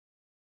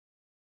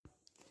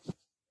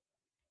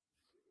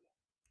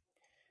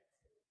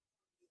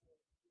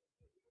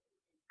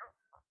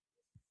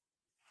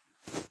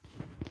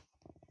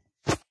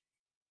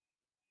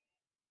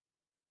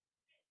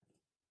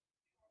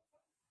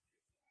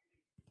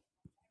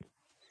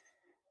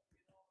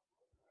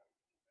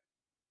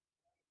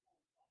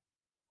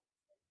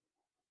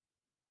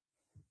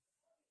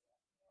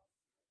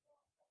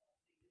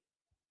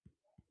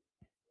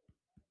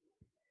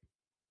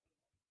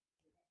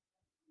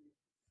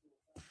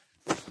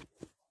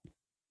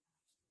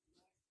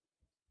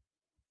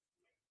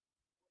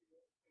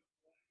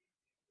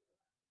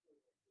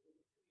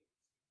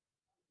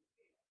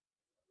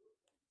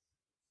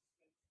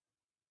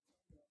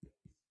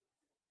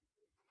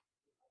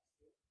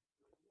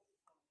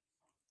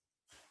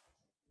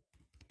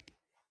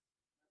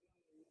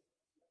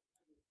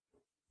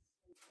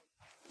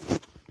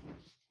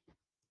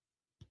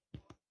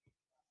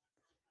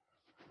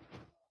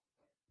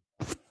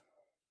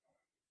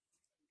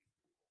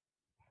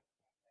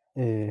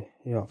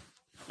Ja.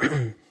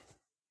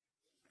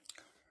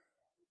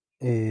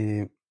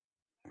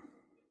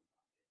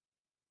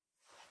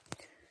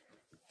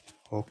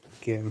 Och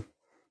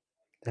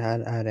det här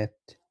är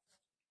ett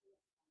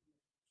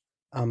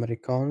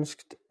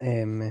amerikanskt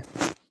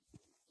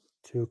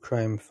true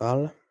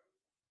crime-fall.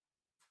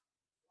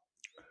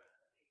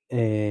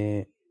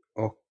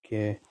 Och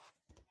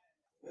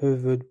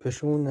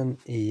huvudpersonen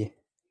i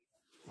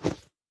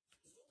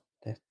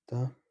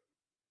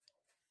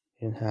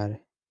den här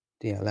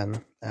delen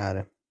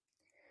är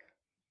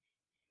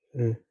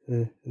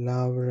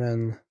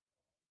Lauren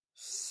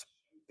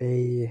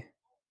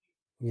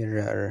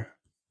Spiere.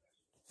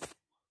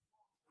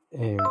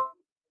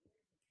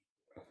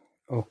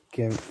 Och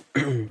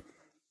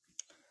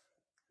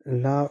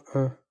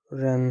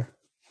Lauren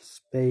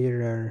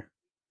Spiere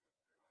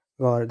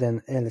var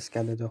den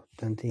älskade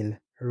dottern till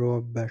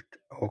Robert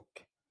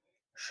och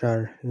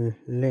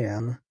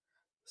Charlene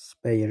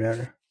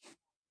Spiere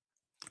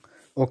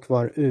och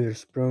var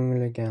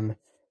ursprungligen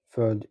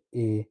född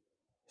i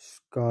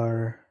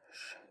Scarsdale,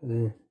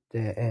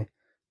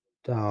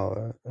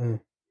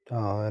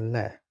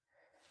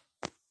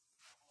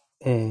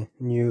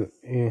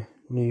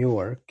 New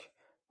York.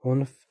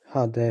 Hon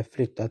hade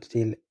flyttat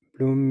till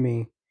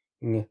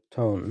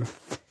Bloomington,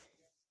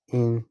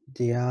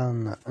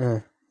 Indiana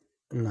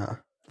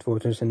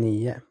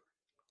 2009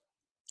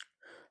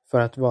 för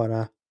att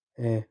vara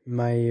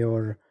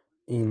major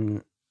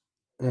in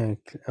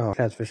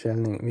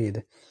klädförsäljning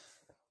vid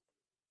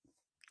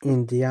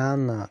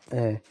Indiana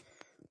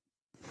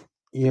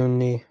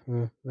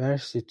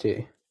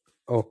University,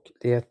 och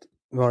det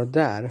var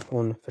där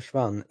hon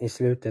försvann i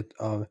slutet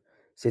av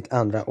sitt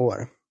andra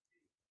år.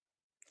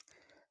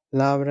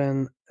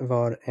 Lauren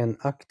var en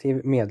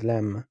aktiv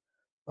medlem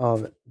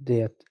av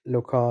det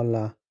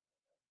lokala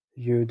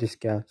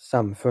judiska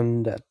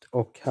samfundet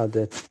och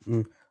hade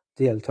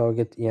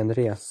deltagit i en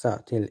resa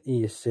till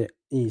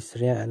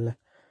Israel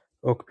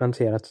och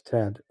planterat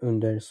träd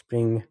under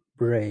spring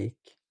break.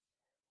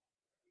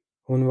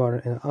 Hon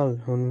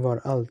var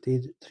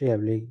alltid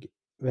trevlig,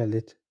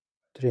 väldigt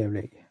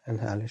trevlig, en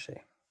härlig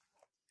tjej.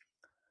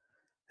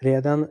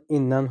 Redan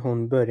innan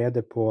hon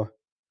började på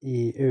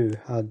EU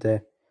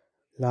hade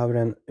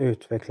Lauren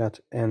utvecklat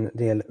en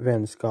del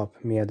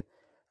vänskap med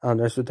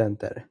andra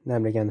studenter,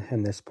 nämligen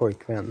hennes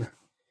pojkvän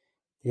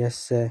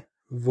Jesse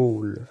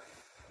Wolf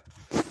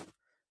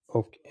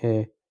och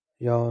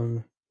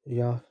Jason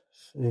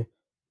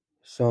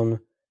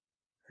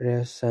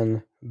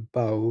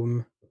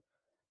Rosenbaum,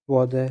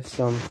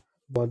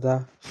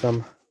 båda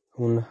som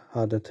hon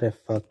hade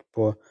träffat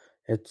på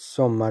ett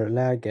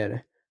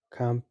sommarläger,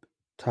 Camp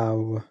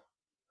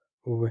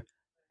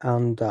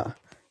Towanda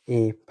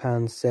i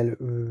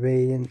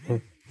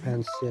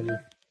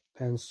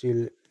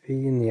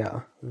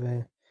Pennsylvania.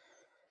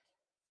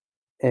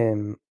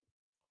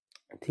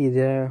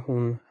 Tidigare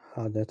hon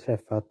hade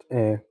träffat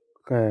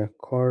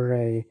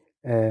Corey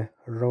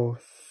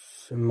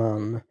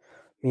Roseman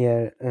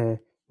mer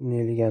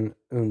nyligen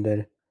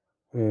under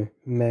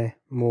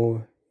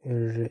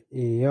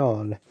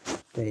Memorial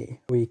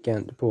Day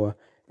weekend på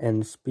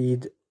en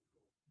speedway.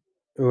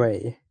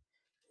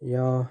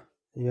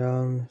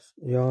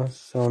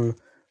 Jason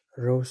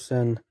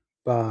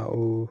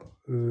Rosenbaum,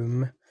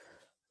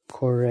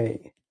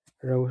 Corey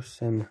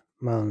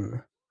Rosenman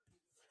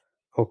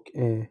och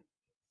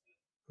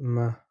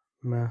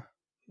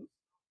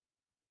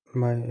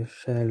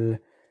Michelle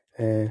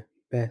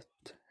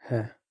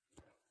Bethe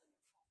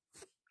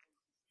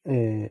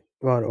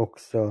var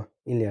också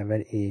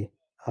elever i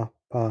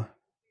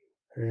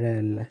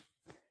apparel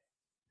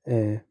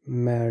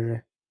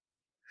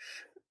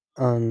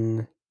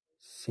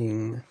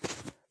merchandising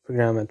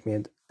programmet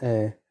med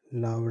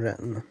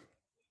Lauren.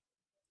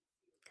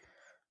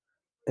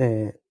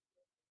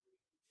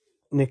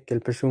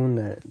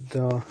 Nyckelpersoner: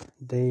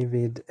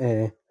 David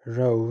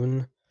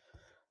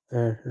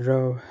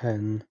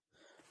Rohan,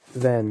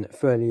 vän,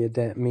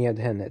 följde med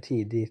henne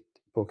tidigt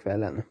på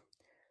kvällen.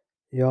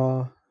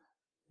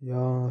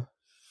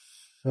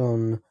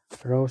 Jason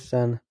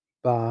Rosenbaum,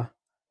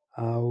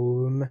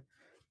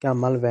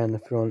 gammal vän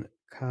från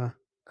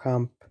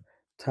Camp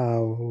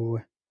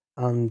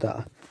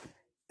Towanda,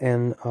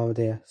 en av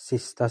de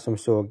sista som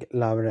såg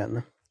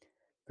Lauren,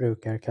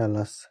 brukar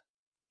kallas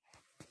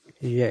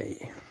Jay.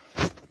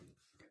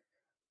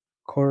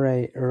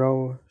 Corey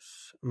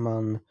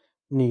Roseman,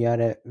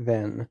 nyare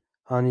vän.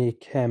 Han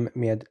gick hem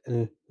med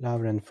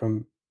Lauren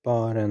från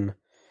baren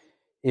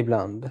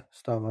ibland.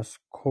 Stavas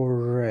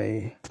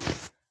Corey.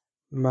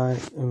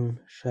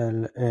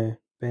 Michelle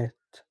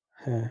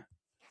Bethe.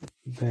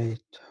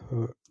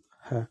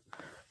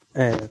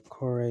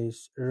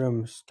 Correys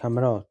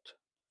rumskamrat.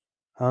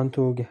 Han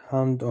tog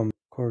hand om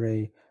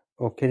Corey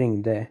och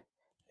ringde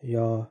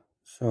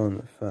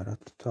Jason för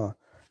att ta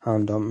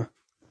hand om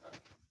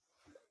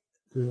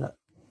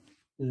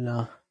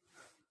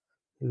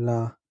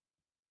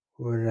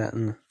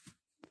Lauren.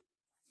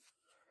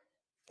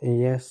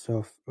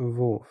 Jesse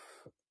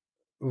Wolf,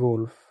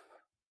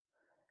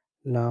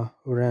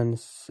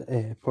 Laurens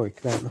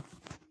pojkvän,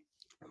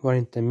 var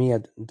inte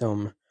med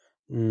dem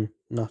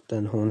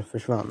natten hon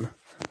försvann.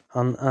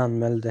 Han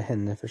anmälde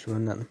henne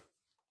försvunnen.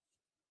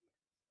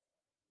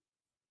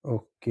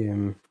 Och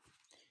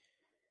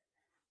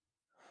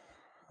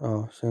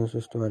ja, sen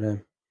så står det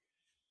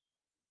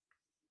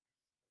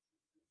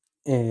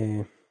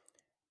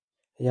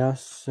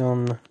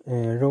Jason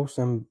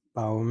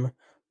Rosenbaum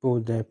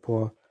bodde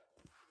på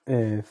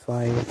 5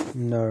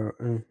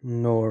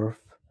 North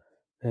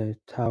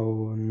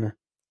Town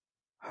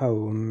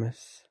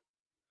Homes.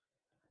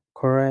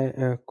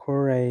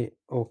 Corey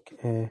och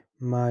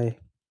Michael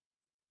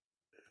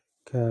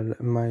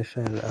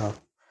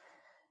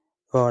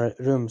var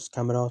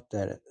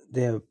rumskamrater.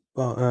 De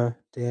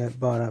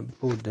bara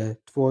bodde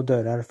 2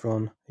 dörrar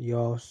från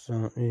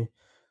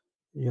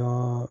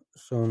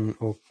Jason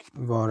och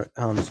var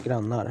hans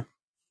grannar.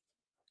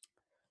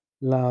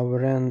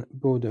 Lauren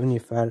bodde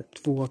ungefär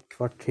 2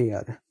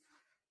 kvarter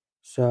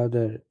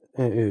söder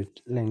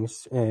ut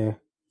längs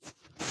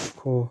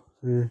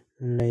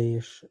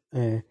College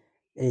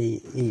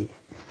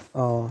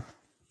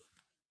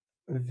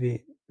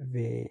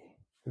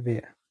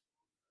AVV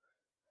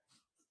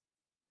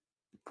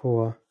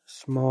på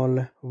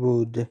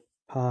Smallwood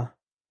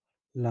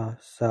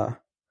Plaza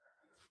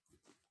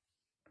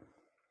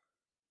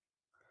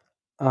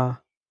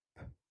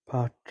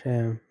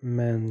Apartments,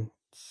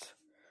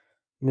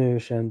 nu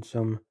känd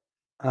som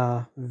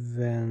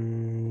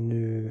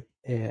Avenue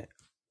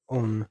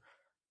on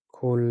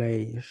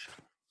College.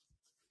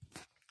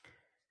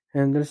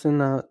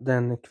 Händelserna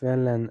den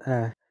kvällen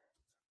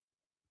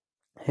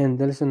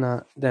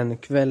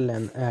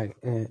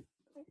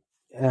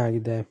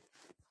ägde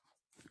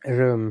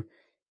rum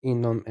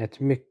inom ett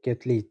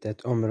mycket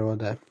litet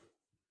område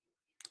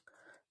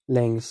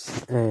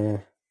längs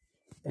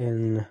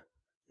en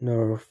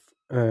North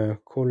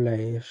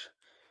College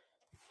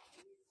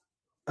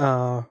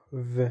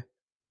Avenue,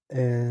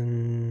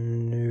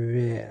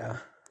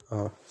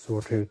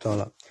 svårt att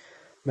uttala,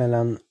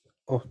 mellan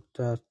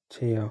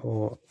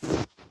 8th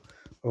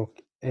och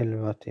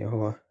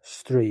 11th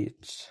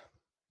Streets.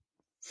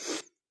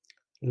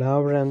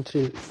 Lauren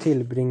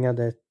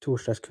tillbringade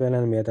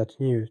torsdagskvällen med att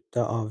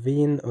njuta av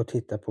vin och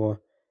titta på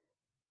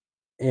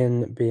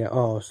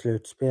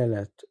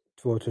NBA-slutspelet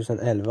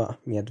 2011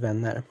 med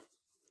vänner.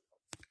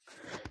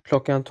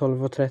 Klockan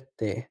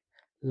 12:30.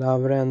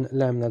 Lauren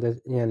lämnade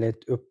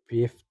enligt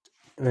uppgift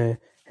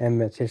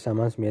hemmet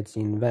tillsammans med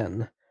sin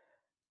vän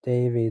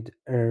David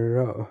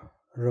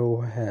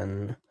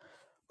Rohan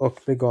och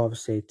begav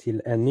sig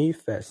till en ny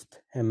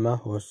fest hemma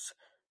hos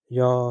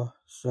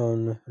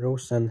Jason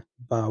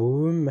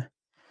Rosenbaum.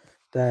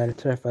 Där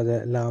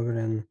träffade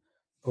Lauren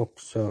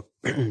också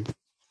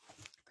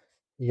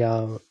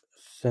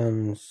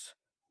Jasons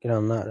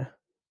grannar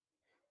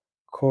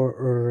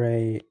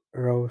Corey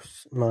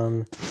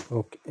Roseman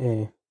och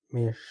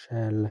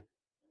Michelle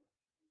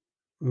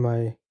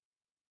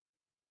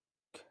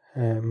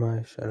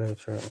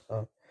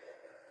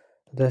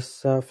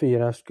Dessa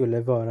 4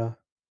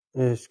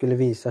 skulle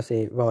visa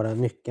sig vara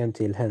nyckeln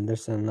till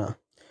händelserna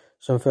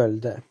som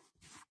följde.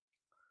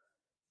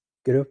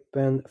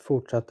 Gruppen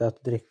fortsatte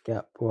att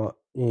dricka på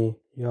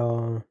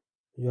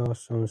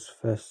Jasons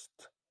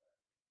fest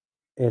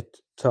ett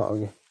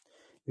tag.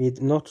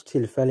 Vid något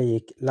tillfälle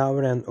gick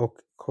Lauren och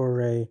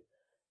Corey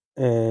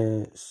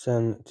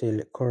sen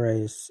till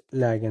Coreys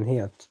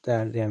lägenhet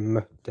där de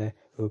mötte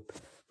upp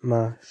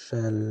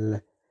Marshall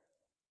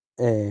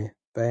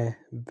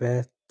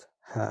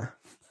Betha,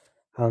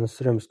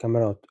 hans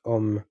rumskamrat,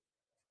 om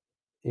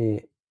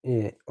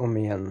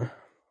igen.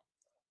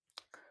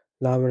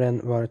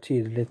 Lauren var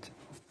tydligt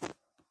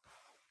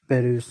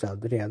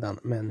berusad redan,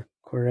 men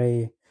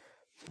Corey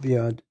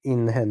bjöd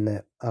in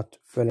henne att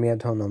följa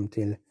med honom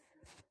till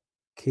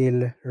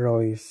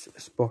Kilroys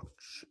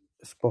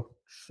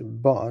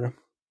sportsbar.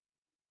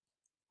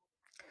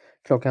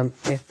 Klockan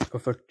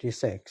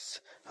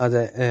 1:46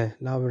 hade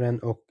Lauren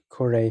och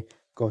Corey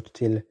gått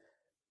till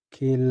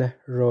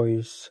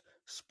Kilroys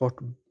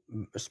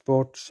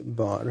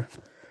sportsbar.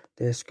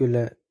 Det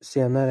skulle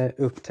senare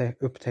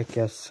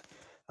upptäckas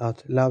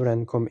att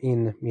Lauren kom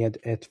in med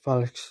ett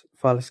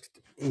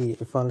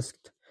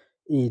falskt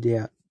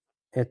ID,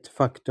 ett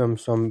faktum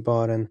som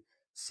baren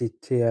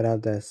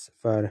citerades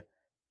för.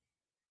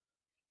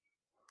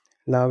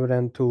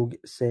 Lauren tog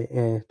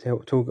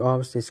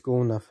av sig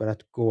skorna för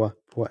att gå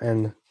på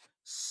en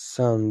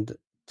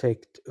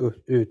sandtäckt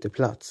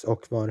uteplats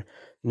och var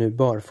nu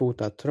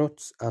barfota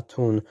trots att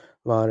hon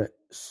var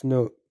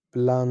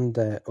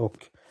snubblande och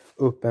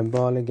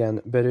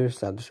uppenbarligen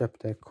berusad.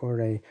 Köpte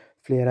Corey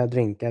flera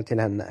drinkar till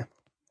henne.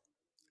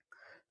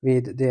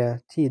 Vid de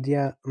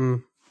tidiga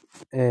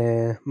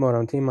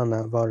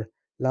morgontimmarna var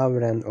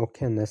Lauren och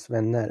hennes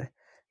vänner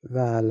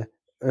väl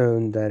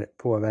under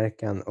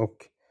påverkan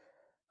och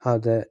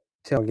hade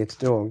tagit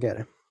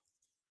droger.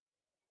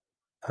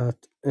 Att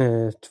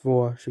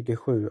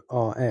 2:27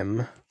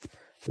 am.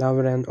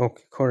 Lauren och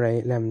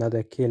Corey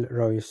lämnade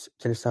Kilroys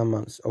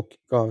tillsammans och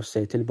gav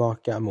sig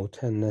tillbaka mot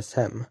hennes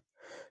hem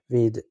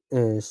vid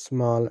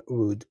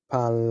Smallwood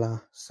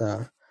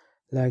Plaza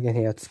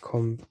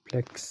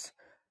lägenhetskomplex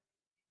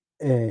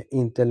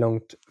inte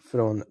långt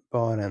från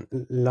baren.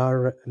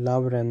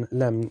 Lauren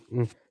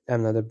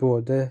lämnade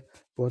båda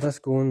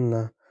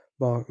skorna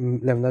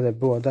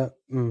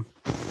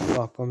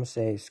bakom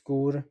sig.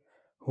 Skor.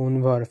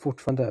 Hon var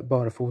fortfarande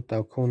barfota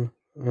och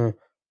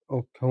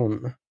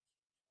hon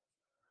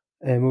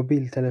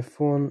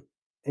mobiltelefon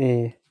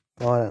i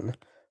baren.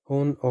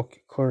 Hon och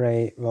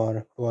Corey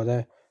var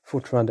båda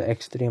fortfarande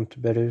extremt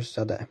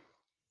berusade.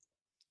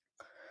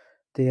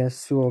 De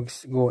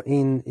sågs gå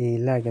in i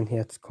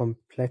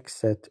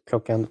lägenhetskomplexet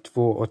klockan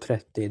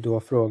 2:30. Då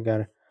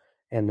frågar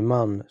en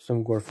man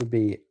som går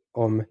förbi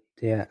om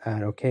det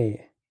är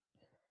okej.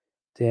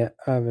 Det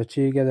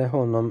övertygade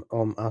honom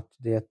om att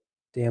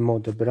det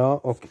mådde bra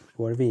och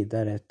går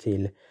vidare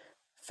till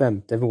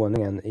 5:e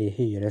våningen i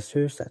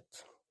hyreshuset.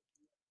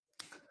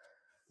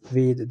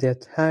 Vid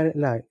det här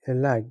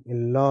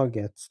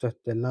laget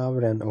stötte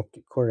Lauren och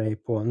Corey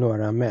på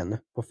några män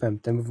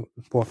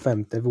på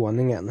femte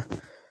våningen,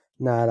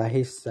 nära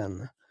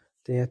hissen.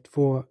 De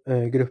två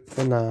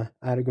grupperna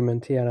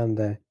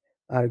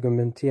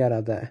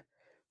argumenterade,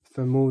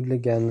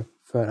 förmodligen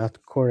för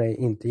att Corey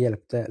inte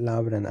hjälpte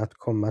Lauren att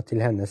komma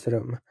till hennes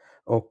rum,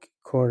 och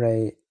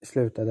Corey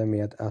slutade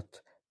med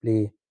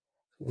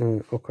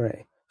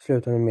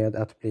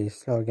att bli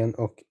slagen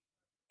och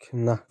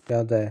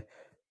knackade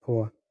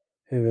på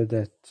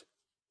huvudet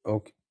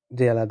och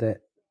delade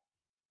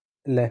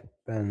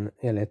läppen.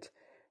 Enligt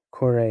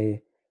Corey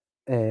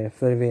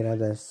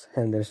förvirrades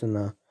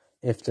händelserna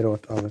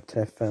efteråt av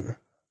träffen.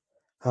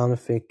 Han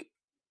fick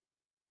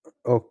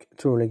och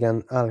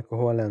troligen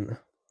alkoholen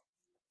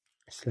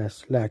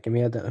 /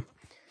 läkemedel.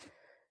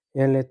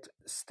 Enligt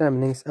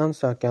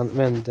stämningsansökan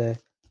vände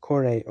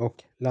Corey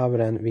och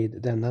Lauren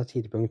vid denna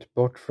tidpunkt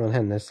bort från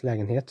hennes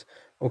lägenhet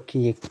och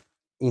gick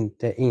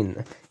inte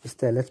in.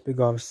 Istället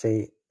begav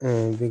sig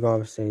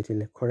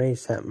till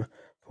Coreys hem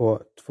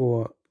på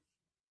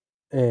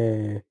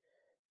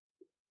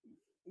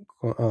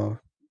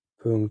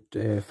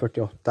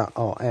 2:48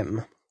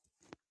 am.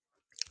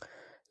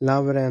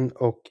 Lauren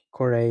och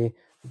Corey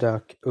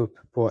dök upp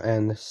på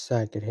en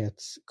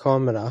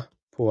säkerhetskamera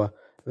på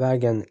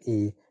vägen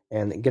i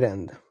en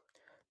gränd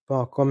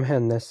bakom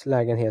hennes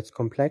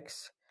lägenhetskomplex.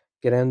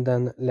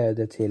 Gränden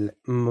ledde till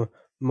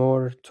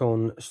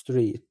Morton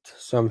Street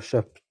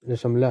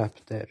som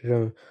löpte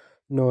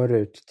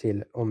norrut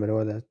till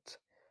området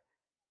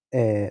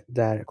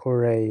där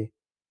Corey,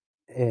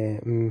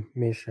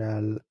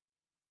 Michelle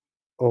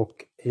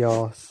och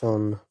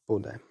Jason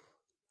bodde.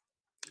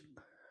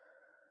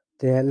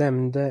 De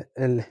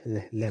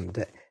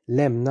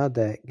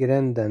lämnade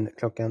gränden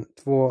klockan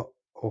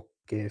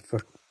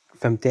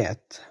 2:51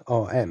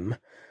 am.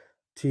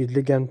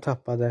 Tydligen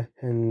tappade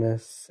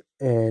hennes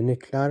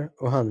nycklar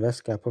och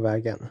handväska på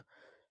vägen.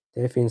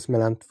 Det finns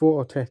mellan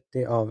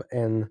 2:30 av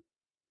en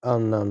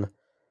annan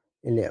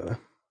elev.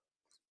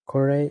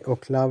 Corey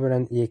och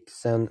Lauren gick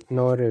sedan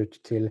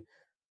norrut till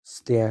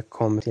de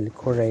kom till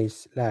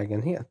Coreys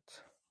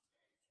lägenhet.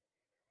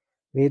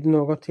 Vid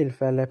något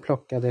tillfälle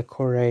plockade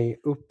Corey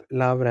upp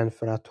Lauren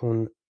för att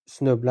hon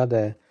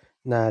snubblade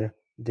när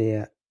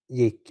det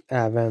gick.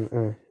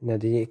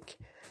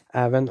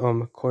 Även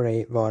om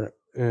Corey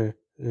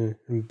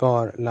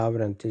bar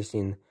Lauren till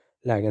sin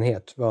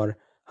lägenhet var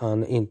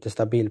han inte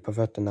stabil på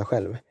fötterna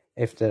själv.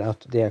 Efter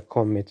att de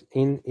kommit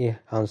in i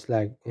hans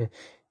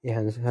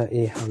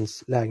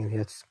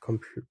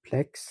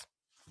lägenhetskomplex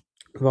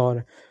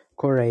var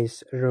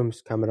Coreys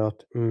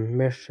rumskamrat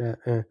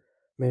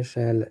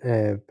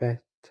Michelle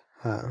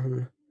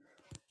Bethan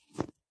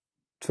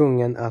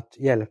tvungen att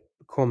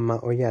komma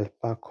och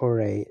hjälpa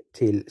Corey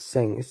till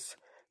sängs.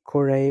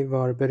 Corey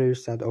var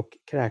berusad och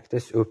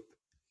kräktes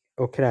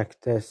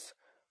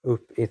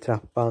upp i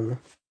trappan.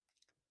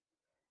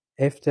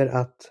 Efter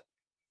att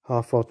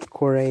ha fått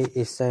Corey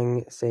i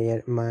säng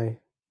säger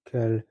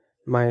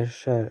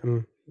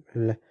Michelle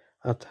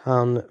att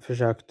han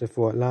försökte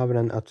få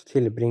Lauren att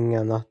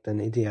tillbringa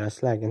natten i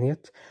deras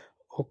lägenhet,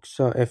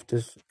 också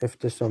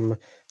eftersom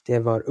det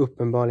var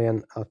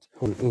uppenbarligen att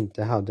hon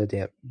inte hade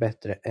det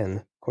bättre än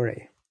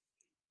Corey.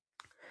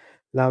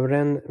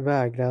 Lauren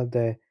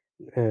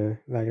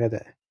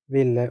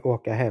ville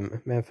åka hem,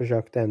 men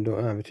försökte ändå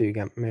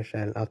övertyga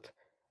Michelle att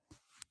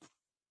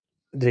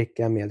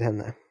dricka med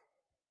henne.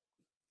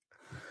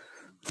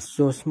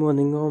 Så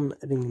småningom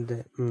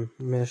ringde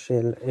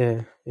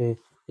Michelle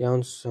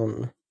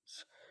Janssons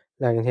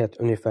lägenhet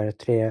ungefär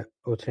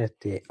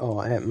 3:30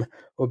 am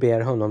och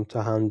ber honom ta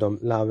hand om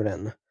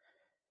Lauren.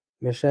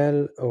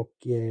 Michelle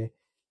och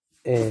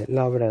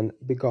Lauren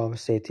begav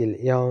sig till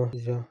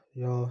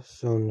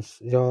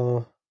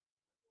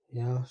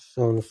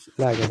Jasons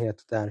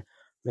lägenhet där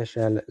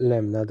Michelle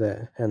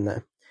lämnade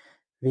henne.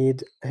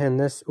 Vid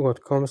hennes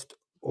åtkomst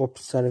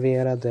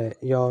observerade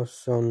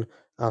Jason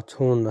att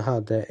hon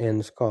hade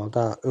en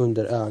skada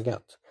under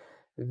ögat.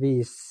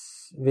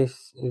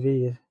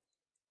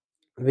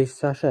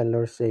 Vissa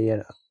källor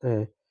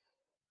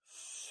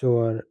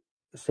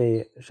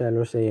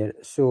säger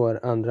sår,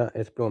 andra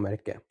ett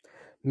blåmärke.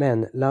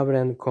 Men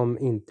Lauren kom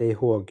inte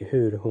ihåg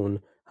hur hon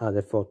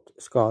hade fått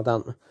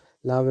skadan.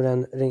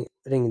 Lauren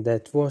ringde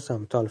 2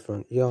 samtal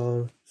från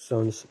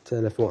Jasons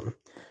telefon.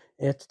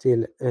 Ett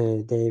till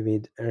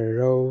David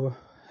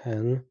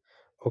Rohan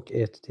och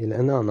ett till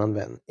en annan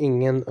vän.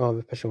 Ingen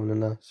av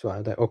personerna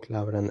svarade och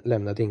Lauren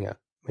lämnade inga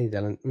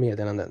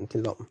meddelanden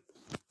till dem.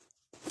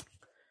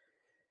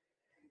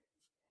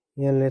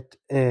 Enligt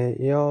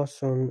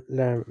Jason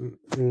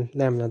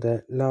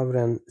lämnade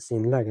Lauren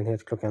sin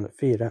lägenhet klockan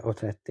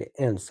 4:30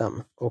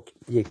 ensam och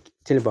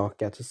gick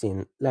tillbaka till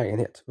sin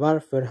lägenhet.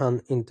 Varför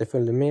han inte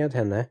följde med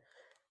henne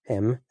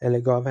hem eller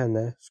gav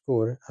henne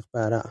skor att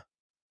bära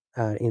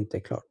är inte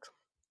klart.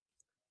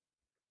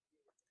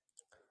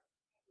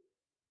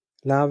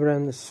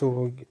 Lauren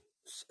såg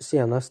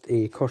senast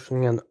i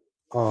korsningen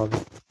av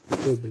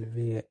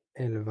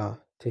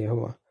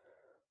W11TH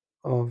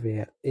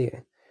AVE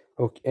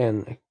och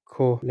en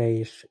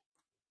College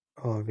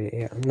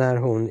AVE när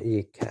hon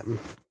gick hem.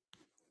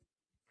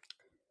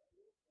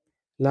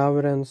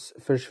 Laurens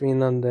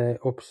försvinnande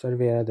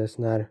observerades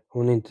när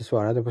hon inte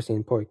svarade på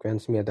sin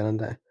pojkväns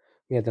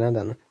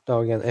meddelanden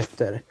dagen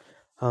efter.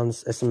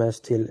 Hans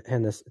sms till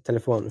hennes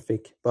telefon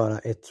fick bara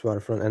ett svar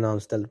från en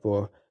anställd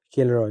på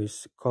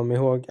Kilroys. Kom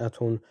ihåg att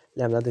hon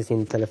lämnade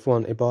sin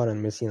telefon i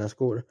baren med sina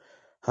skor.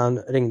 Han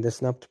ringde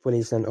snabbt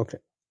polisen och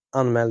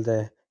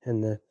anmälde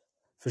henne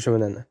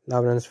försvunnen.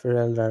 Laurens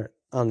föräldrar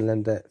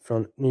anlände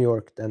från New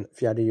York den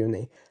 4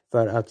 juni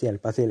för att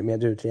hjälpa till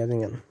med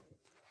utredningen.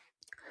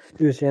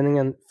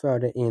 Utredningen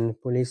förde in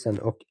polisen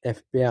och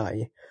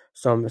FBI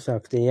som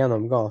sökte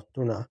igenom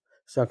gatorna,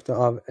 sökte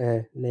av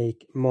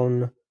Lake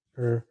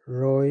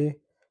Monroe,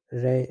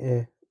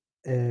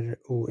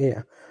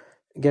 ROE,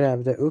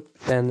 grävde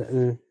upp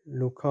den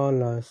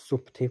lokala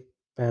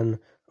soptippen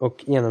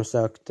och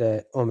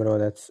genomsökte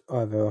områdets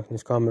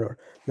övervakningskameror,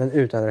 men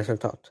utan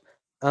resultat.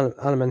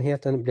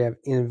 Allmänheten blev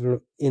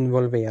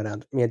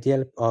involverad med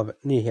hjälp av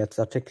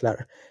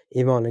nyhetsartiklar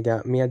i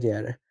vanliga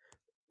medier,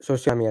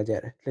 sociala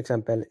medier, till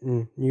exempel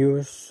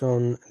News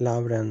on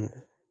Laurens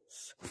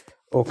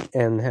och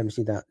en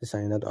hemsida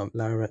designad av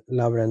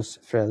Laurens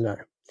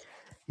föräldrar.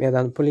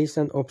 Medan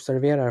polisen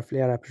observerar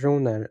flera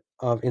personer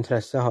av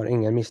intresse har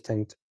ingen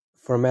misstänkt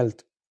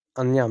formellt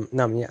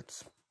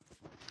namngetts.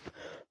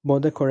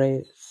 Både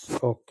Correys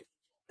och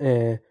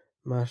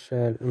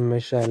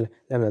Michelle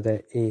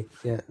lämnade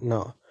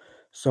DNA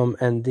som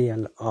en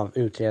del av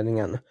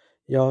utredningen.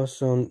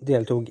 Jason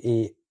deltog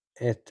i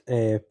ett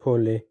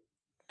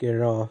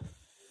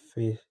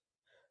polygrafiskt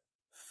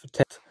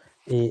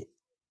i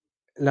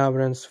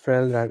Laurens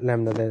föräldrar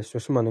lämnade så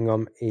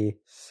småningom i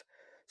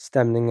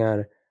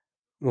stämningar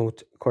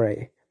mot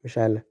Corey,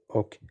 Michelle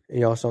och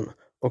Jason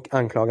och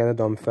anklagade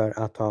dem för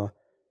att ha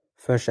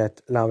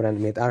försett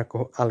Lauren med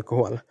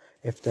alkohol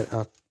efter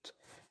att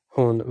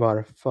hon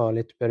var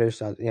farligt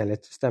berusad.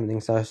 Enligt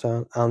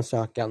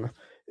stämningsansökan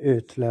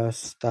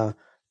utlösta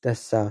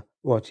dessa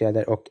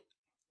åtgärder och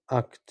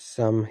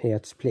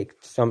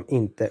aktsamhetsplikt som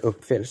inte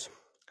uppfylls.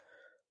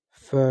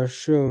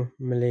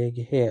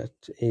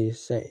 Försumlighet i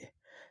sig.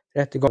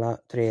 Rättegångarna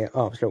 3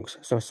 avslogs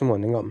så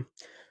småningom.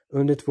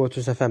 Under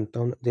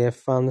 2015 det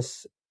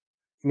fanns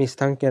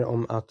misstankar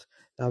om att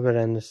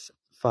Laurens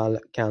fall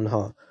kan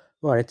ha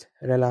varit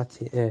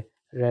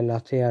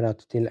relaterat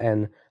till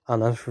en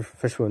annan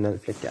försvunnen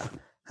flicka,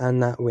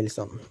 Hannah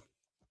Wilson,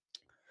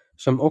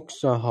 som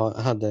också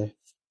hade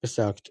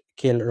besökt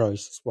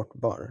Kilroys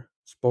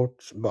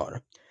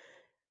sportsbar.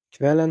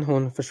 Kvällen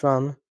hon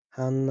försvann,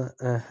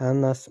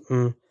 Hannahs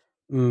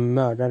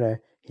mördare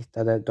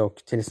hittade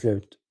dock till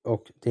slut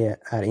och det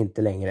är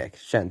inte längre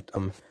känt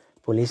om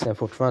polisen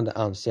fortfarande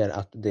anser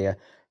att de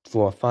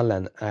 2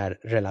 fallen är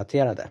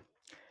relaterade.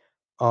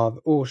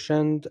 Av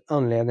okänd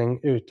anledning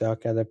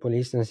utökade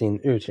polisen sin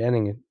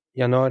utredning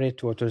januari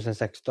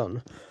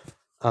 2016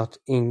 att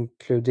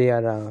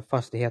inkludera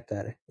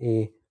fastigheter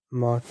i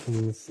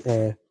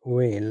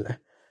Martinsville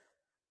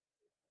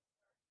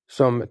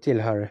som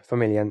tillhör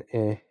familjen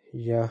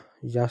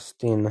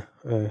Justin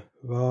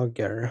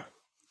Wager.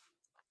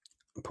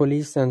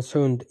 Polisens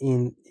hund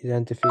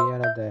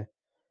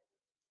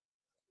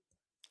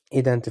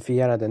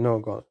identifierade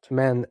något,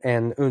 men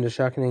en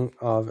undersökning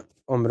av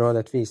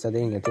området visade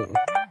ingenting.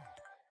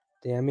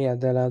 Det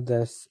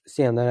meddelades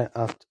senare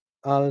att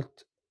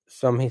allt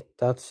som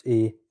hittats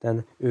i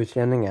den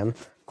utredningen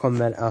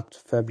kommer att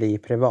förbli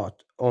privat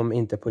om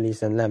inte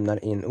polisen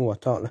lämnar in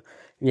åtal,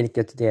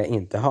 vilket det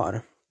inte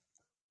har.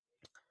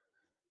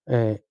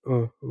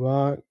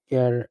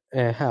 Wager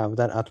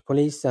hävdar att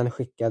polisen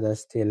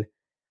skickades till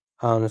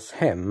hans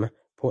hem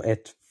på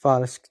ett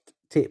falskt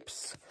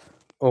tips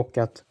och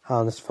att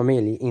hans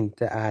familj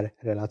inte är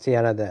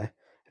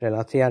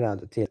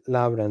relaterad till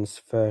Laurens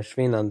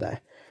försvinnande.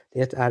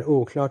 Det är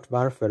oklart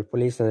varför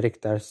polisen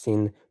riktar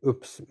sin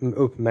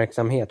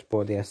uppmärksamhet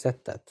på det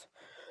sättet.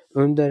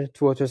 Under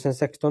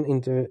 2016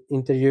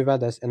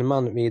 intervjuades en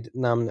man vid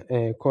namn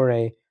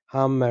Corey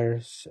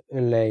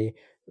Hammersley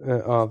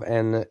av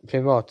en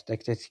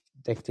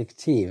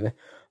privatdetektiv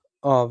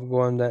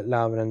angående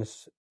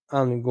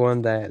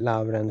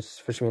Laurens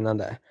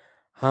försvinnande.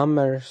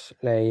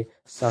 Hammersley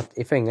satt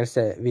i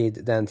fängelse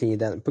vid den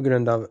tiden på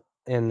grund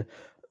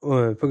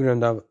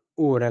av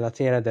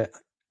orelaterade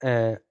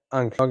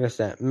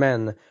anklagelser,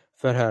 men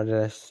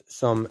förhördes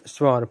som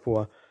svar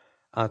på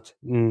att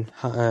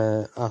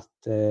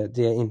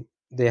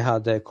det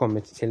hade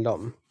kommit till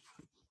dem.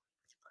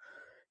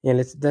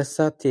 Enligt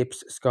dessa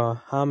tips ska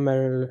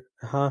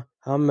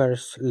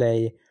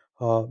Hammersley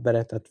ha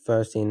berättat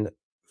för sin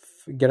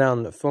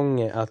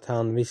grannfånge att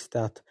han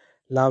visste att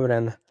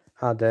Lauren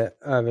hade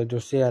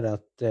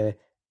överdoserat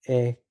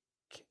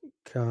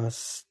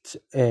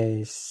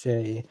ecstasy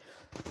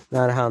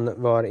när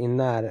han var i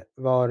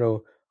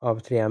närvaro av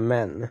 3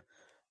 män.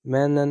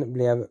 Männen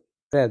blev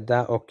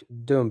rädda och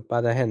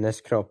dumpade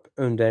hennes kropp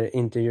under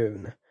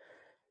intervjun.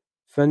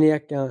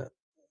 Förnekade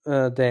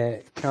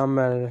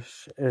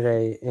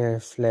Hammersley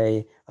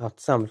att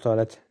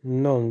samtalet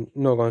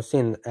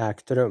någonsin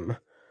ägt rum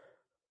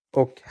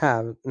och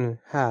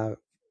hävdade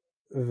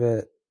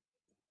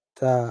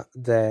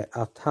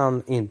att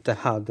han inte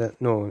hade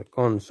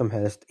någon som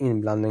helst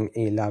inblandning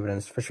i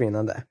Laurens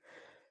försvinnande.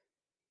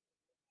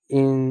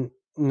 In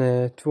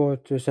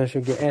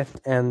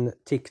 2021 en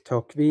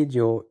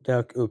TikTok-video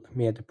dök upp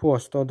med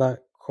påstådda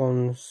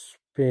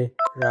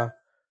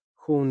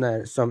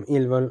konspirationer som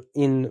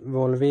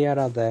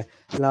involverade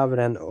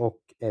Lauren och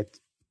ett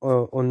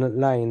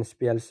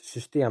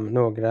online-spelsystem.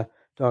 Några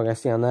dagar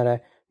senare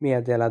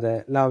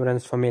meddelade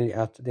Laurens familj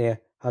att de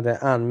hade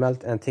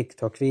anmält en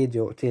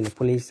TikTok-video till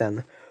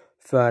polisen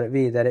för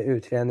vidare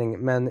utredning,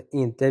 men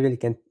inte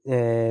vilken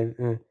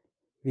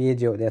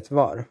video det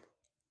var.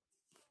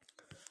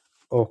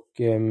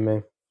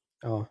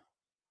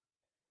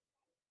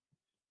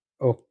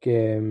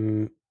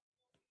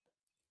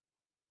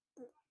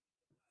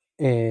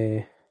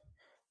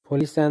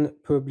 Polisen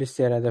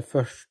publicerade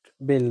först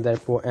bilder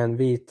på en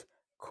vit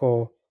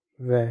Chevrolet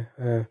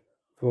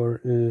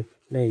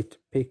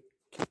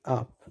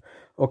pickup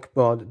och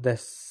bad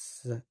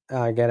dess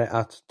ägare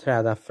att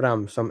träda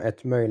fram som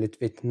ett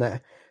möjligt vittne.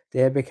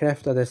 Det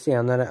bekräftade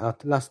senare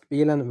att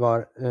lastbilen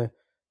var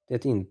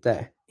det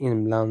inte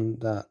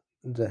inblandad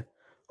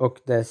och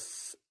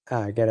dess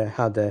ägare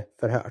hade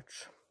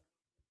förhörts.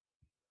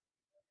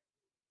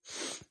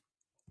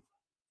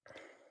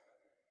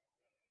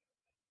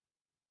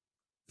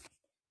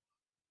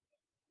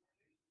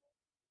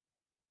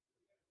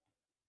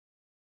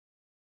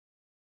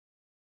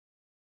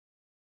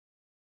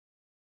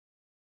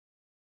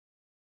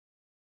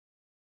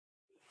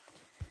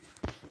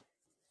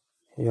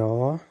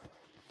 Ja,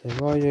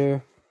 det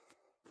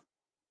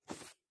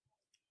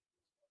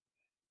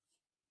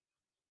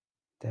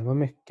var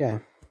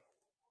mycket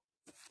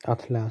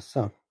att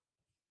läsa.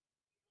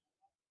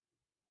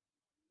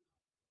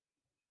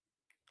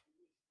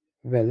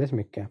 Väldigt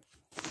mycket.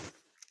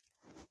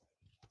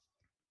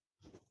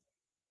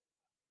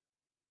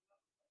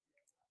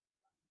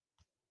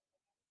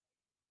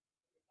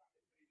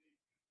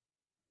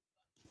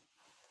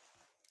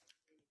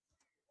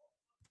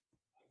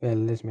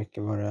 Väldigt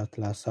mycket var det att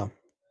läsa.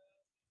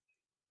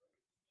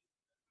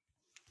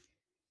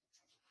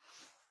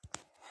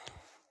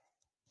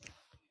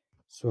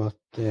 Så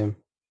att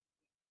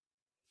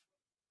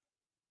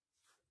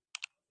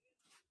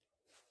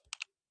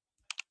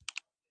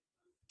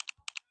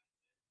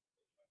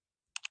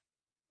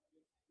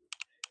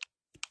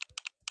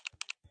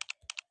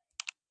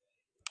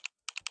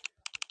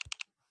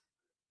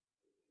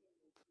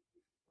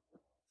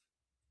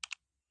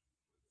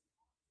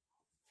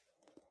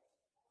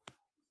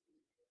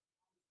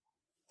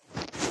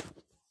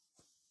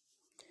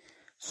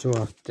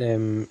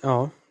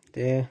ja,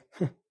 det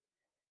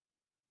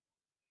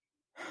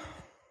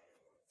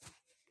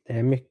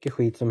är mycket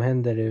skit som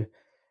händer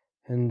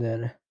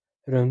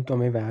runt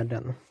om i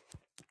världen.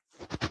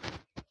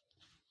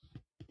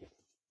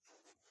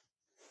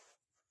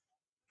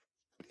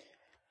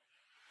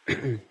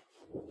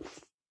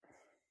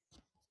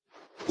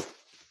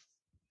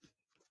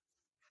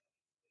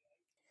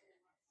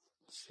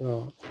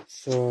 Så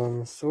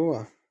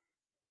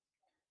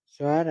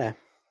är det.